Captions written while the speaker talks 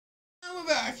we're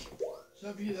back. So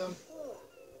up you them.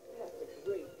 That's a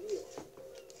great deal.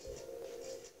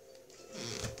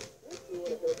 Makes me want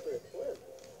to go for a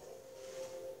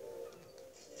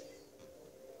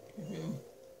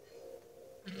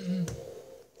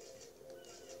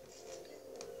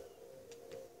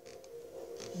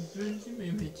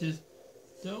swim. The pictures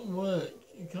don't work.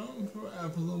 You can't put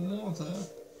apples on water.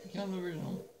 You can't the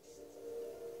original.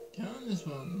 Can't this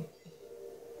one.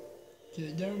 So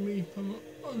don't really put them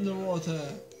underwater.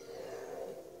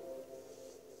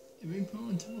 If we put them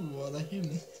on top of water, like him.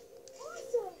 Awesome.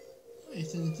 Oh, he's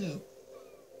standing still.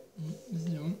 There's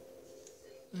no one.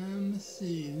 Let's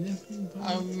see.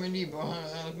 I'm ready, but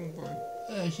I'm looking for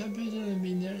it. Shoppers gonna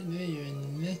be near you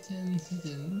in Latin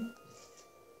Citizen.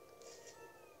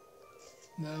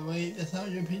 No, wait, that's not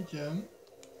your picture.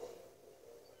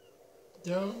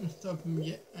 Don't stop him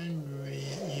get angry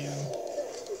at you.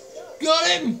 Got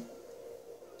him!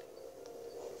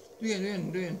 Do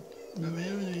it. No,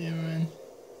 whatever you man.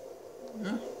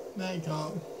 Huh? Back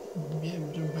up. Get him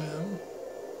to jump out.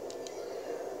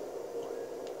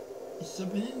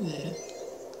 Stop it in there.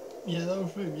 Yeah, that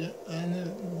was fruit, yeah. I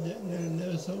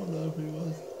never saw what that fruit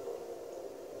was.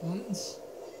 Once.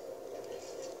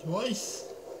 Twice.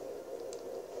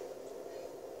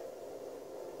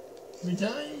 3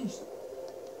 times.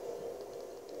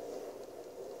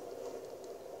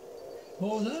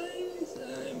 4 times.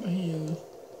 And my heels.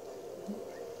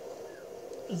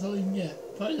 That's all you can get.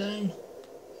 5 times.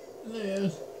 And there it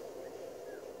goes.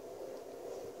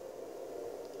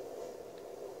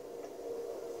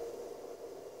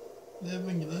 They're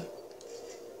regular.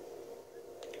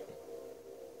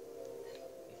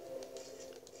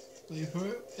 Wait for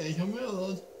it. Hey, come here,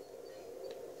 Lord.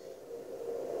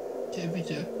 Take a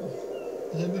picture.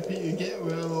 Let me pick you get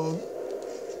railroad.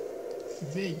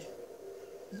 Big.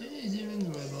 It is even the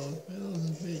railroad. Railroad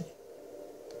is big.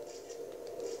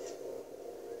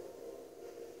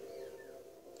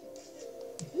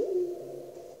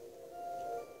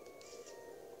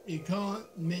 You can't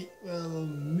make railroad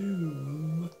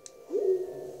move.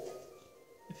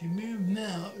 If you move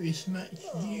now, we smack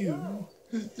you.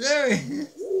 There he is.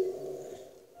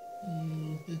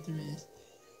 Just a minute.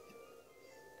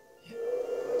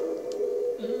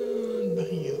 Back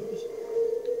he goes.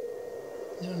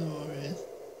 Don't know where it is.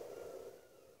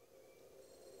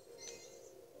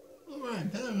 Alright,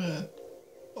 Pelican.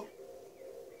 Oh,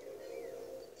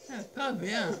 Yeah, pub,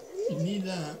 yeah. you need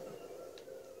that.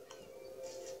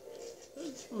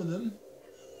 That's for them.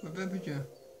 What temperature?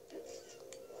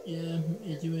 Yeah,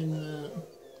 he's doing that.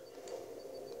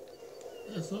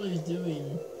 That's what he's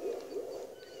doing.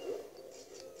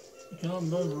 You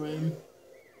can't bother him.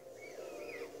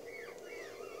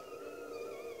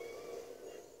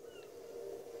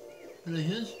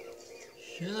 Please,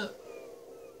 shut up.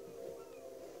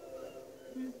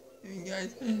 You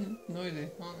guys noisy,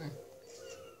 aren't they?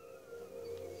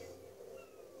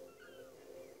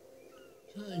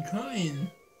 So they're crying.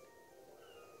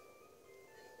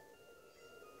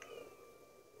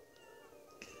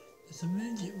 The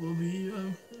music will be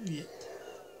appropriate.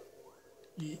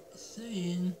 The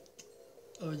saying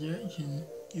or direction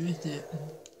you missed it.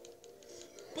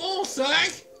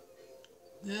 Ballsack!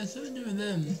 There's something to do with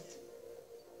them.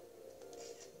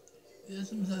 There's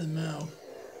some sort of mouth.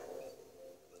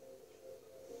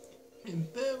 In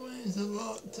bed when it's a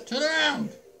lot. Turn around!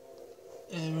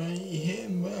 And when you hit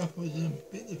him backwards and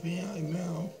bit the thing out of his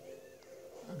mouth.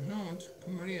 I can't.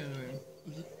 Come on here, then.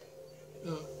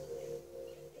 Look.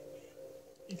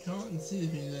 You can't see the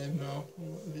thing in their mouth or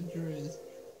what the picture is.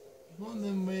 One of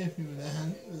them waving with their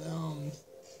hand with their arms.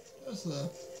 Just there.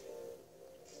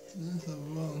 That's a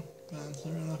wrong bounce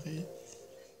around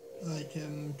like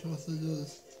Chaucer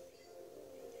does.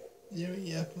 They don't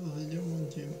eat apples, they don't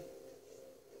want to.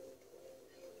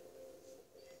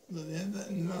 But they have that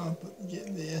in the mouth, but get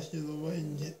the rest of the way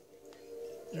and get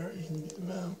direction to get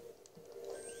them out.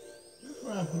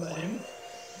 Crap about him.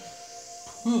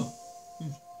 Huh.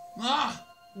 Ah!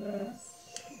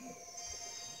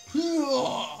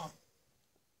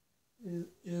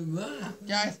 Is that?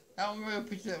 Guys, help me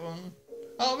repeat that one.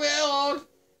 Oh, reload!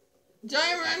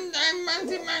 Diamond!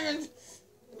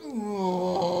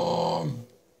 Oh!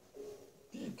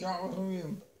 You got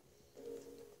him.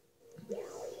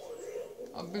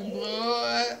 A big blue,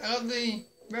 the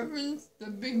reference, the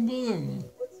big balloon.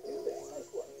 Let's do this.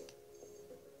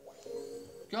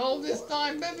 Goal this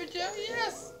time, Beverage?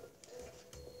 Yes!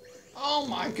 Oh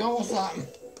my god, what's that?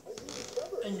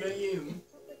 And you're you.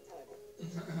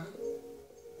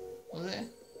 Was it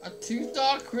a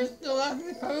 2-star crystal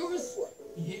after pose?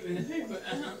 You hit with a paper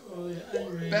or you're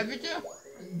angry. Beverage?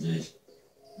 Just.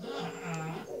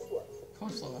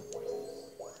 Coleslaw.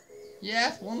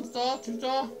 Yes, 1 star, 2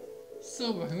 star.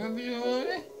 Silver, remember you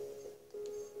already?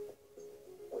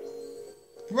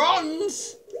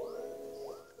 Bronze!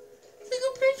 Take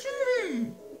a picture of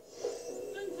him!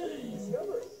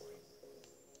 Discovery.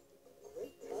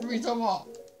 3 star what?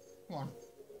 Come on.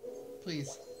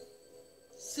 Please.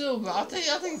 Silver, I'll take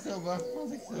silver. I'll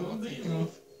take silver.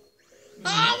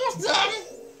 Ah, what's done?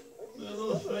 That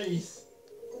little face.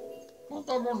 What's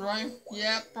that bronze, right?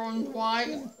 Yeah, bronze, white,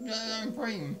 and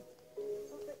cream.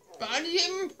 But I didn't get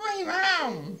him frame,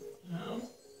 how? How?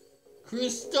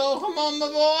 Crystal, come on, my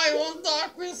boy, 1 star,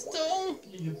 Crystal.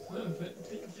 You a perfect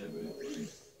picture of a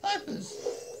face. Pipers,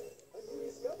 A new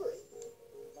discovery.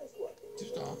 Nice one. 2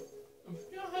 star. I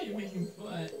forgot how you make him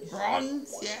flex.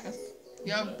 Bronze, yes.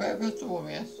 Yeah, purple storm,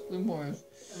 yes. Blue Warriors.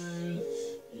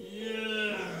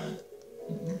 Yeah.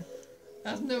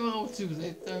 That's never level 2,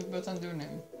 but I'm doing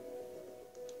him.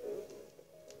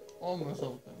 Almost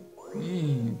all of them.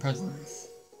 Presents.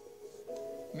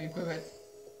 Me perfect.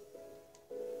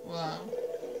 Wow.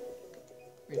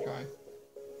 Retry.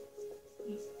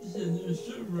 It's a new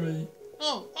strawberry.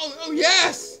 Oh,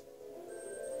 yes!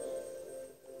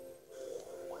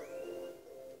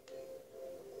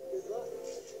 Good luck.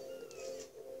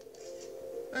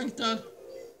 Thanks, Dad.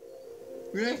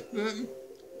 Relax, Burton.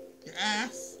 Your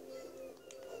ass.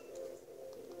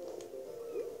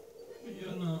 But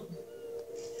you're not.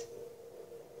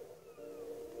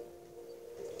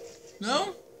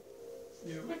 No?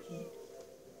 You're Ricky.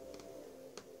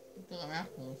 Don't have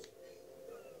apples.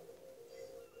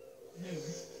 Who?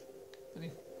 But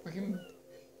if we can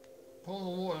pour the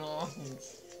water in our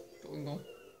apples. But we can go.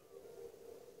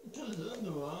 Kind of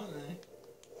underwear, aren't they?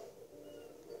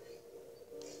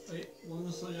 Wait, one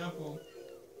just like apple.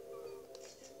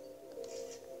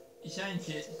 You sank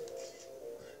it.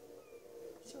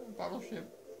 It's a battleship.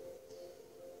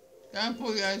 Down,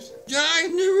 pull, guys.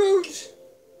 Giant new route!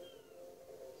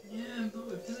 Yeah, but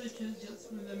with villagers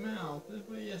just with their mouth, that's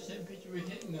why you have to take a picture of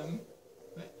hitting them.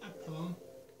 With apple.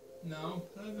 No,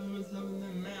 players with them in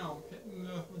their mouth. Hit them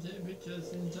off, we'll take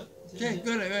pictures and just. Okay,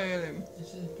 got it.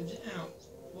 This is put it out.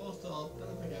 4 stars, there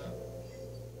we go.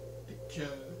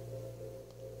 Picture.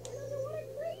 Another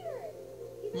crater.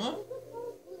 What?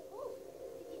 Blue hole.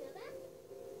 Did you know that?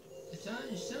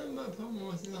 It's something about putting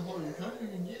what's in the hole. You can't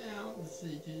even get out the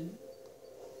sea, kid.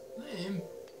 Not him.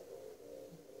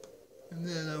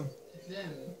 No. It's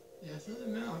them. Yeah, so the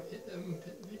mouth, hit them and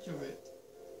put the picture of it.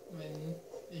 When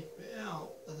they put it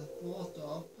out as a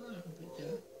 4-star, put like a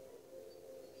picture.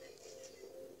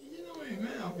 You didn't know what his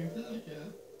mouth, he put like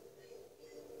a.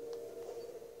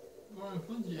 Right in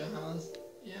front of your house,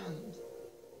 and.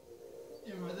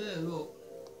 Yeah, right there, look.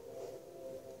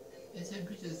 They take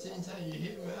pictures the same time you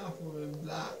hit your mouth with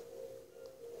that.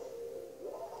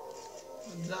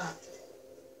 With that.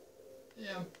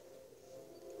 Yeah.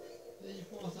 Then you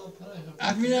force up put like a picture.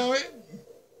 Have you know it?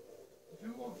 If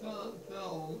you want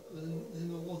fell in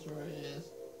the water where it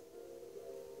is,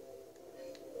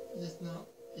 just not,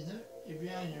 you know, you're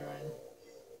behind your own.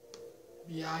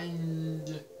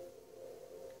 Behind.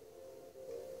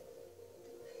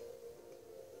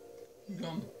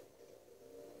 Gone.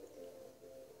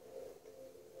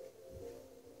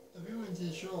 If you went to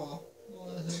the shore,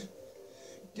 what is it?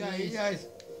 Guys,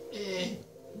 Eh.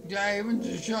 I went to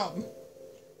the shop.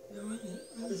 You went to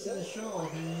the shore,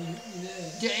 and you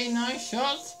did. Getting nice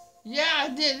shots? Yeah, I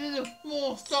did. There's a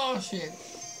 4-star shit.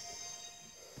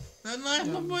 That nice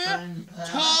one for you?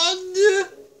 Todd!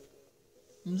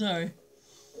 I'm sorry.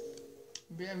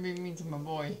 I'm being mean to my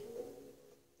boy.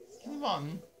 Come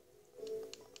on.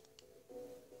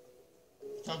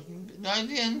 Right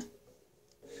again.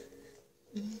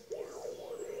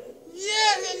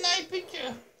 Yeah, a nice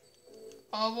picture.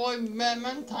 Oh boy,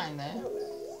 Mantine there.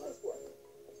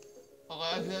 Oh,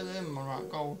 that's him, alright,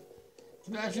 go.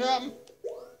 Splash up.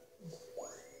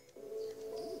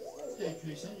 Yeah,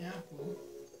 you sent your apple.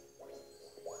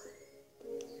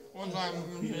 One time,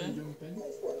 Jumping.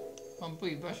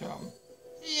 complete bash up.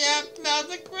 Yep,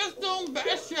 that's a crystal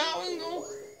bash out and go.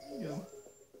 There you go.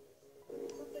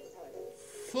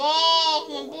 Fall,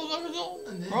 one balls of crystal.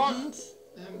 And then- Bronze.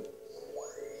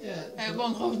 Yeah. Hey,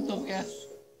 one close enough, yes.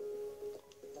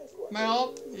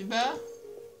 Mel, you better?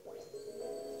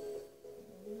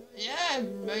 Yeah,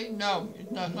 mate, no,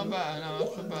 it's not better, no,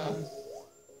 it's not better.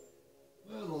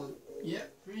 Warlord.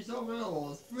 Yep, 3-star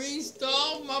Warlord.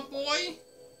 3-star, my boy.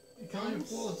 You can't even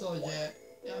 4-stars yet.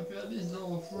 Yeah, I feel this is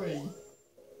level 3.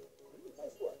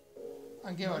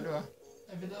 I give it to her.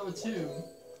 I feel level 2.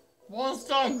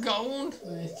 1-star gold.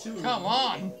 Then it's 2. Come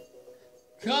on.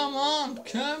 Come on,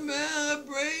 come here,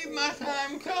 breathe my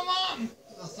time, come on.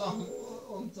 That's on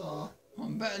star.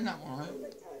 I'm better than that one, right?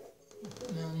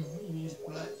 You use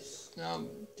flex.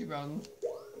 2000.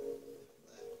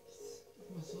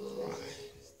 What's up?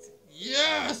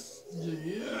 Yes!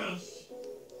 Yes!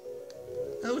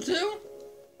 Level 2?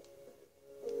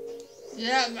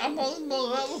 Yeah, I'm on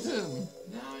level 2.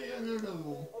 Now you're at a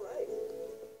level.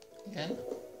 Again?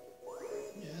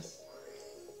 Yes.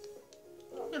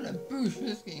 I'm gonna boost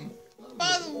this game.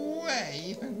 By the way,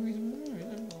 if I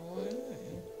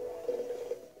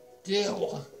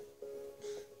deal.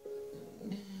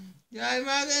 Yeah, I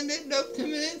might end it up 2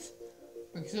 minutes.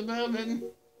 Because I'm out of it.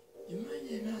 You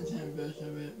made it not 10 best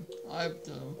of it. I have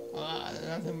to.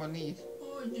 That's in my need.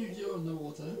 Oh, you do on the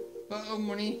water. But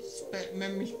money,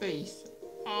 memory space.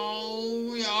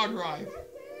 Oh, yeah, I'll drive.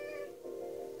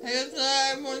 Hey,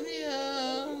 that's money,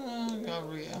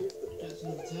 Gabriel. Just to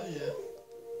tell you.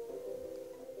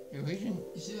 You're vision.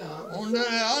 You see that?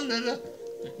 Under the.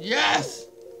 Yes!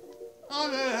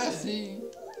 Under the sea.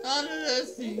 Under the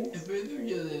sea. If we do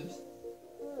get this,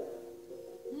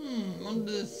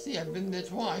 Under the sea. I've been there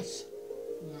twice.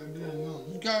 I'm doing none.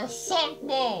 You got sock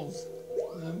balls.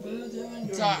 I'm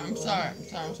Sorry.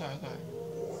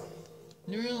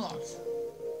 New unlocked.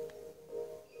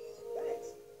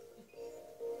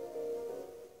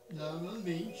 Down on the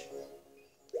beach.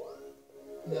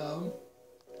 No.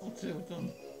 What's it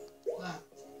done? That.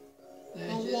 The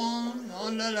There's it. one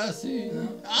under the sea. No.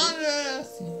 Under the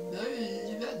sea. No,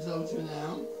 you that's over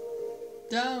now.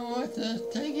 Down with the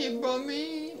take it from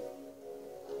me.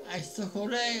 I stuck all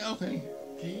day. Okay.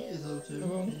 P is over.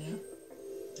 Oh.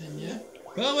 Can you?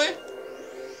 Go away.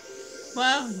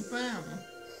 Bam.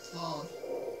 It's hard.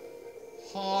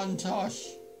 Hontosh.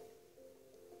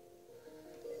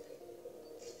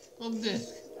 Of this.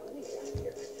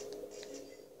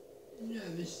 Yeah,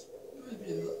 this would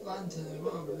be a lantern as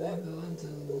well, but then the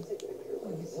lantern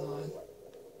on the side.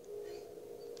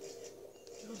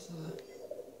 Just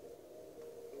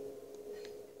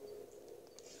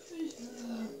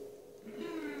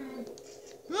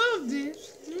Love this.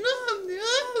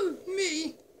 Love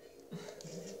me.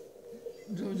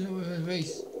 Do a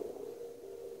race.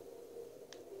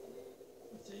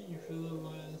 see you feel the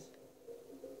wires.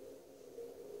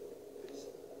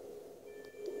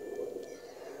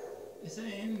 It's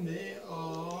saying they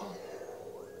are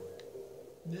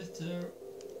little.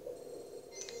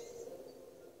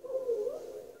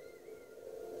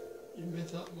 You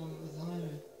missed that one at the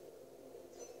time.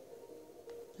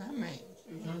 Damn it.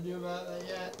 We can't do about that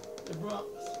yet. The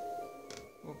Brooks.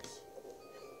 Whoops.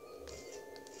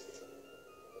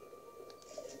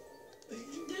 The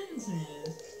indents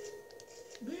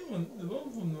they want the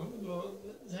one from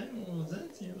the second one was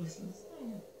empty was the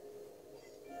song.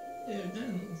 Yeah,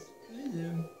 dents. They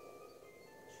do.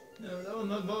 No, that one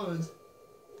not bothered.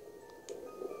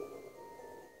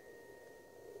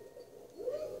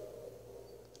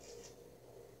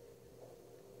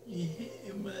 You hit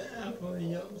him with an apple and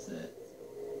you're upset.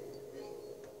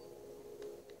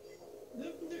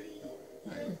 Look, there you go.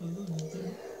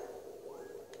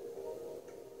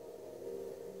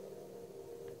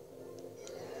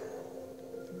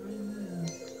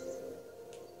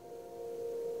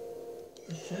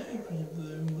 Shame for you,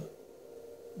 Bloom, but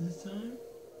this time.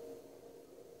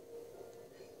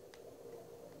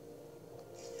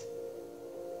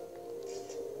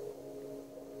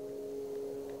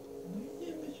 You did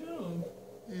a good job.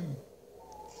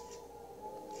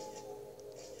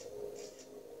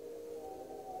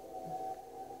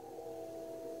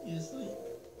 You asleep?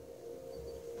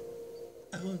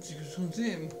 I want to go to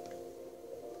him.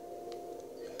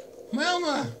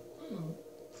 Mama! Oh,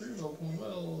 pretty well from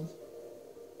Wells.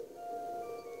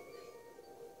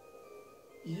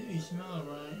 You know you smell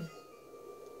right.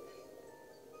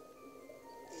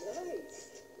 Nice.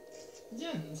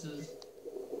 Jensen's.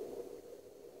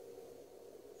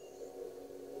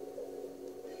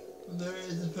 There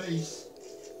is a face.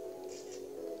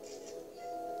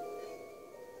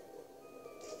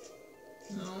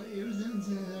 No, he was into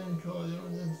his own car, he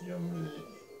was into John Wick.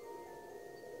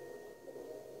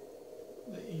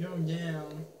 But you go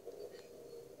down.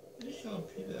 It's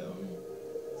Sharpie though.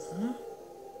 Huh?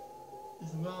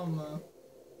 It's Velma.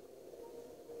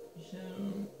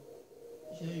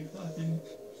 You fucking.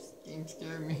 Game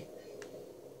scared me.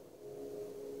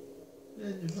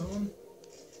 There's your phone.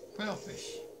 Quailfish.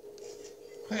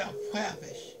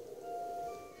 Quailfish.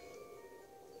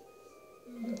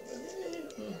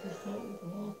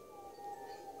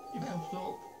 You popped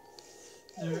up.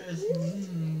 There is.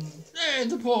 There's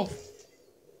the puff.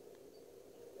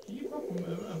 You pop him with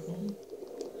an apple.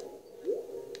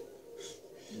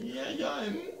 Yeah, got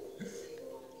him.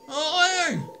 Oh,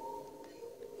 iron!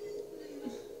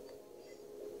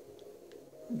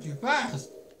 Too fast.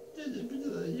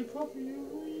 bitte, hier Papi.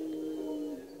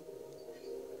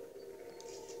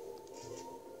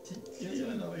 Yeah,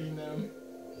 you know, you know.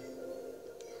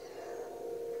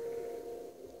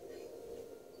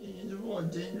 He's a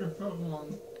what, dangerous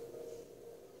Pokemon.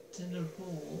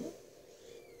 Tentacle.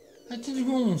 That's the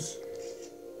rules.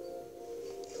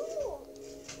 Cool.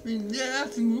 I mean, yeah,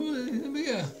 that's the rules.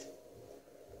 Bigger.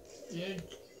 Yeah,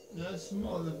 that's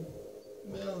smaller.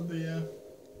 Male bear.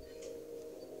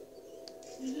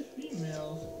 These are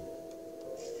females.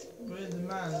 Where's the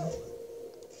man?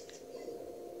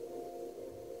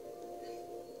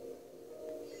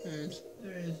 Yes.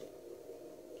 There is.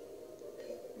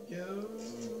 Go.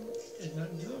 It's not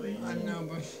Zoe. I know,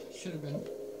 but should have been.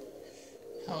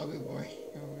 Hell of a boy.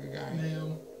 Hell of a guy.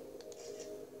 Male.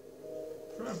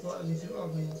 Press button to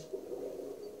options.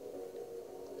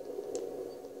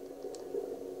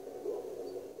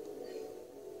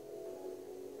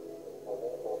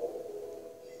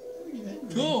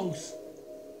 Close.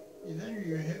 He's angry,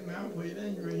 you're hitting mouth, he's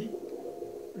angry.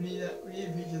 We need a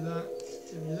picture of that.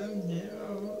 If you don't get it,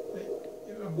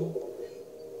 give up.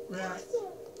 React.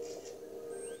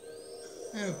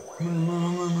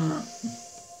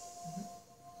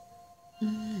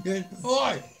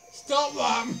 Oi! Stop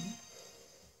that!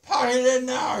 Pack it in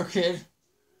now, kid.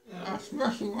 Yeah. I'll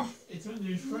smash you off. It's one of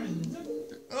his friends.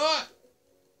 Oi!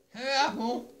 Hey,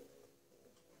 Apple.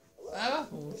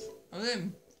 Apples. I'm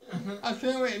them. I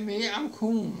can't wait me, I'm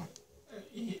cool.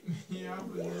 He hit me up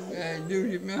with him. Yeah,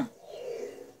 dude, it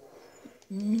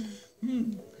me.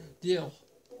 Deal.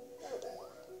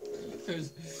 There's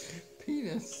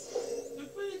penis. The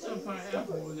police are fine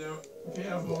apple, though.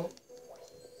 Careful.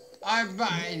 I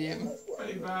bite him.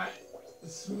 Bye bye.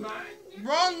 Smack.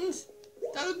 Runs!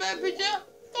 That's a bad picture?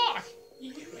 Fuck!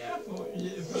 You hit me apple. You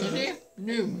hit the Did he?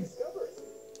 No.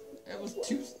 It was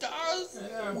 2 stars?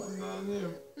 Yeah, apple, not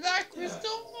new. That crystal?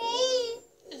 Oh!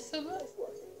 It's a bit.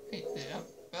 Wait there.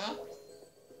 Huh?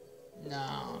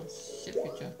 No, shit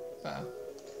picture. But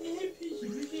You hit picture.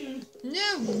 no!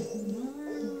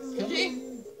 Could he?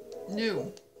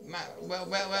 No. Well,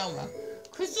 man.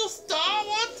 Crystal star,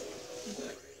 what?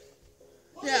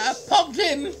 Yeah, I popped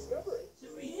him! So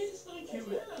we hit something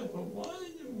with apple. Why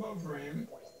did you bother him?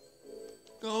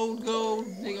 Gold,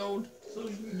 big gold. So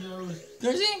he knows.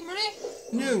 Does he? Ready?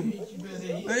 No.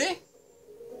 Ready?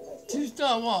 2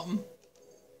 star what?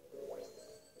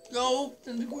 Gold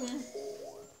and the green.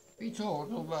 Be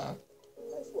told over.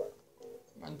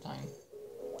 One time.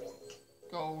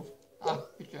 Gold. Ah,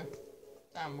 picture.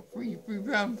 Damn, free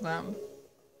round for that.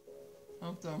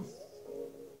 Of them.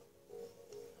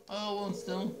 Oh, one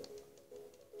still.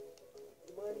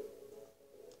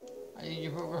 I need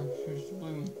your program.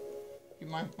 Bloom. You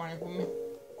mind finding for me?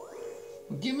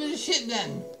 Give me the shit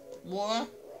then. Water.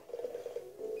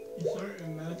 You sorry,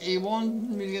 man. He wanted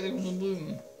me to get it from the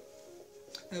bloom.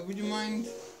 Would you mind?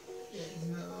 Yeah,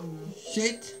 no.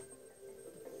 Shit.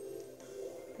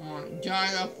 Alright,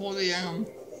 giant up for the I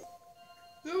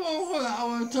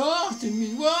want to talk to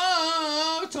me.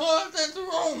 Whoa, talk, that's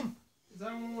wrong. Is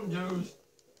that one Joe's?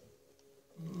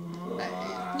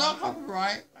 Not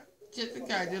copyright. Just the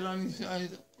guy did on his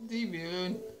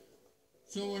TV.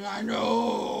 So when I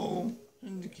know,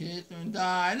 and the kids don't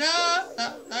die. No,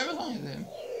 that was only them.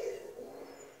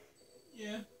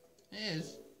 Yeah. It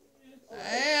is.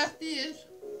 Yes, it is.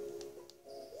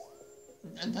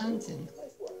 And dancing.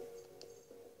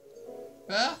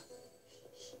 Huh?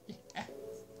 Yeah.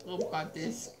 Look about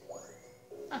this.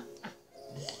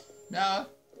 No,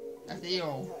 that's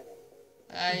Eeyore.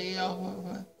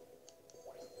 Eeyore.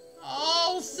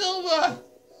 Oh, Silver!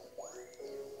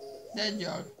 Dead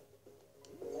joke.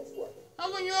 How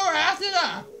about you're after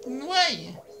that?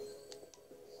 Wait.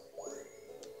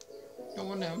 Go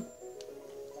on them.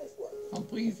 Oh,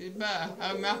 please, it's better.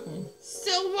 I'm Apple.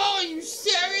 Silver, are you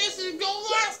serious? It go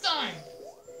last time!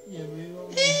 Yeah, we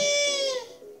want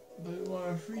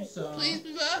a free star. Please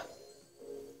be better.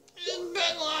 It's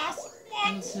been last.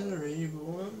 What? Artillery, but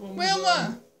what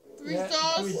Wilma! 3 yeah,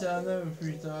 stars? 3 stars, no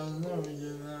 3 stars, no we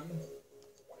do that.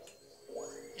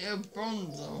 Yeah,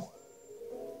 bronze though.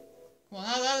 Come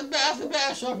on, that's the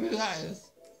better shop who that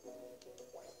is.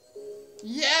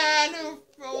 Yeah, no,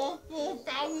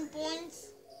 4,000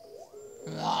 points.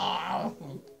 Ah,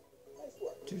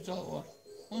 2 star what?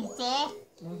 1 star?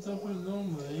 1 star for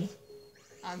normally.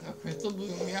 And a crystal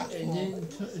bloom, yeah. It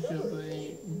didn't touch your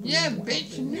blade. Yeah,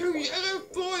 bitch, new yellow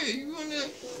boy. You wanna?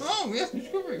 Oh, yes,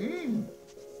 discovery.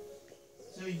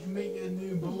 So you can make the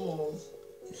new balls.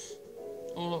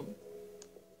 Oh,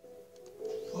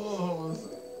 Balls.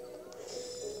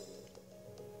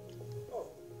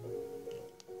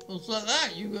 looks like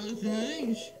that. You got to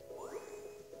change.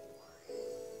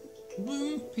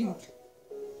 Bloom pink.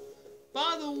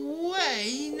 By the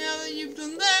way, now that you've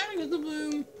done that, I got the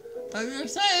bloom. Are you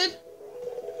excited?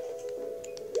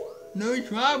 No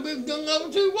try, we've done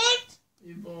level 2 what?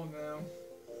 You bald now.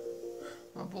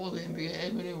 I bought it and be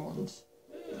as many ones.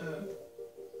 Yeah.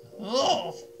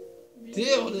 Oh!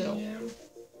 Deal. Yeah.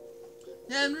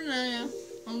 Yeah.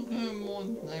 I'm going more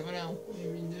than that now.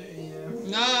 Maybe do, yeah.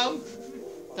 No!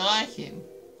 I like him.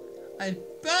 I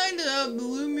found out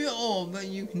Lumia Orb that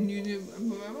you can use it.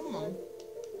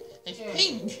 It's Yeah.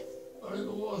 pink! I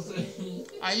was a.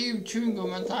 I used chewing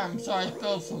gum one time, so I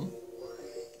spelled some.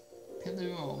 Get the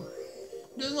wrong.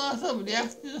 Just last time, you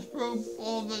have to just throw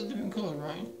all the different colours,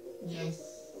 right? Yes.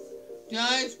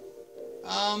 Guys,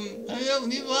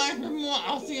 leave a like for more.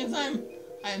 I'll see you next time.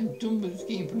 I'm done with this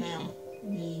game for now.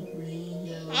 Me, green,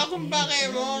 yellow. I'll come back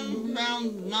pink, later on,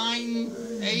 around 9,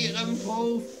 8, 11,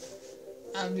 12.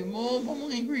 I'll do more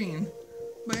Pokemon and Green.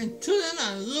 But until then,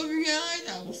 I love you guys.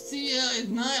 I will see you at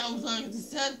night. I was like I just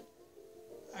said.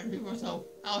 I repeat myself.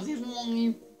 I'll see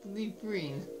Pokemon leave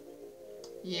Green.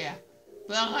 Yeah.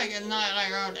 But I like at night,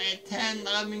 like around 8, 10,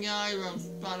 11 guys, around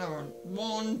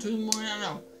 1, 2 in the morning, I don't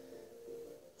know.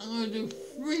 I'm going to do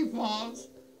 3 parts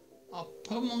of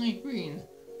Pokemon Leaf Green.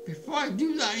 Before I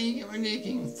do that, I need to get my new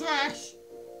King Thrash,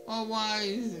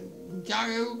 otherwise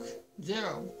Gyroke,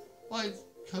 Zero. Otherwise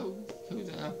Code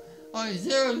Zero. Otherwise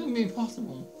Zero is going to be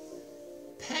impossible.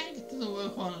 Pack doesn't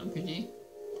work on the Pidgey.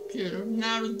 Computer,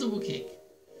 now the double kick.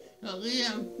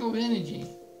 Leah build energy.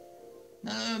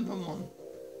 Now I'm Pokemon.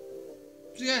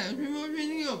 So yeah, it's been more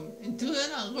reading up. Until then,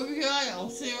 I love you guys. I'll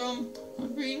see you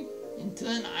on screen. Until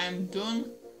then, I am done.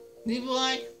 Leave a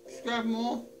like, subscribe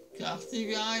more. I'll see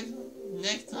you guys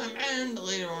next time and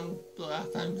later on the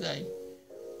last time today.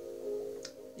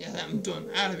 Yeah, I'm done.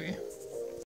 Out of here.